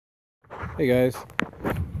Hey guys,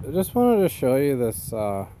 I just wanted to show you this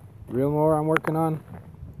reel mower I'm working on.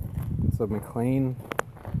 It's a McLane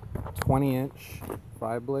 20-inch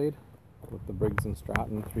 5-blade with the Briggs &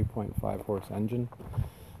 Stratton 3.5 horse engine.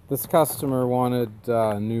 This customer wanted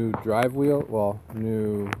new drive wheel, well,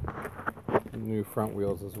 new front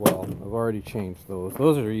wheels as well. I've already changed those.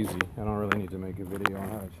 Those are easy. I don't really need to make a video on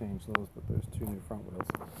how to change those, but there's two new front wheels.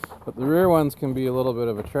 But the rear ones can be a little bit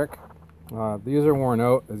of a trick. These are worn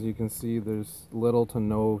out. As you can see, there's little to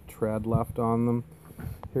no tread left on them.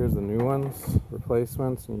 Here's the new ones,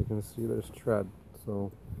 replacements, and you can see there's tread.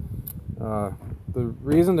 So the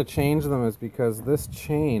reason to change them is because this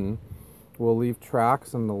chain will leave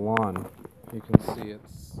tracks in the lawn. You can see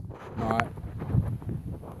it's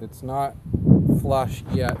not flush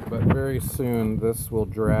yet, but very soon this will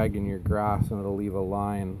drag in your grass and it'll leave a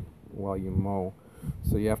line while you mow.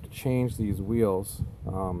 So you have to change these wheels.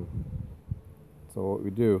 So what we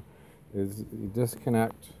do is you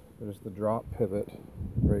disconnect, there's the drop pivot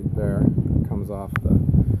right there, it comes off the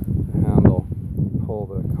handle. You pull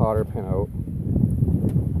the cotter pin out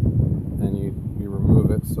and you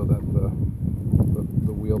remove it so that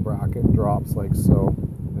the wheel bracket drops like so.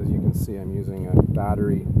 As you can see, I'm using a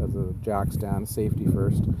battery as a jack stand, safety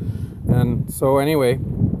first. And so anyway,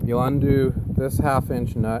 you'll undo this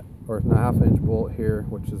 1/2-inch nut, or 1/2-inch bolt here,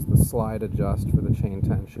 which is the slide adjust for the chain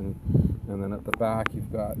tension. And then at the back,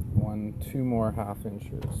 you've got two more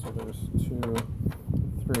 1/2-inchers. So there's 2,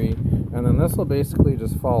 3. And then this will basically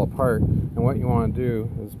just fall apart. And what you want to do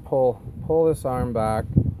is pull this arm back,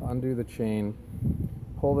 undo the chain,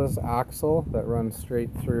 pull this axle that runs straight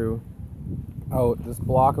through out. This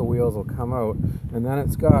block of wheels will come out, and then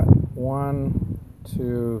it's got 1,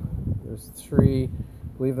 2, there's 3,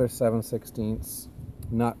 I believe there's 7/16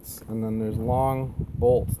 nuts, and then there's long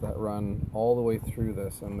bolts that run all the way through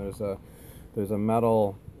this, and there's a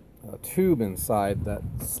metal tube inside that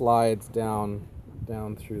slides down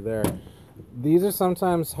through there. These are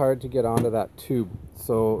sometimes hard to get onto that tube,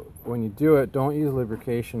 so when you do it, don't use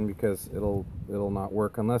lubrication because it'll not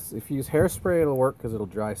work. Unless if you use hairspray, it'll work because it'll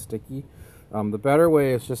dry sticky. The better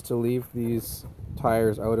way is just to leave these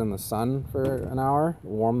tires out in the sun for an hour,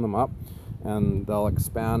 warm them up, and they'll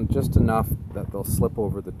expand just enough that they'll slip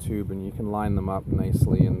over the tube, and you can line them up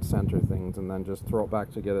nicely and center things, and then just throw it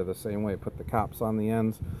back together the same way. Put the caps on the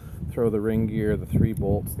ends, throw the ring gear, the 3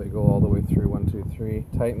 bolts, they go all the way through, 1, 2, 3,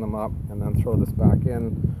 tighten them up, and then throw this back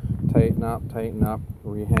in, tighten up,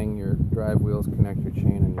 rehang your drive wheels, connect your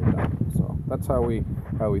chain, and you're done. So that's how we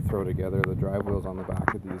throw together the drive wheels on the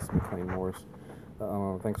back of these McLane mowers.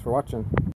 Thanks for watching.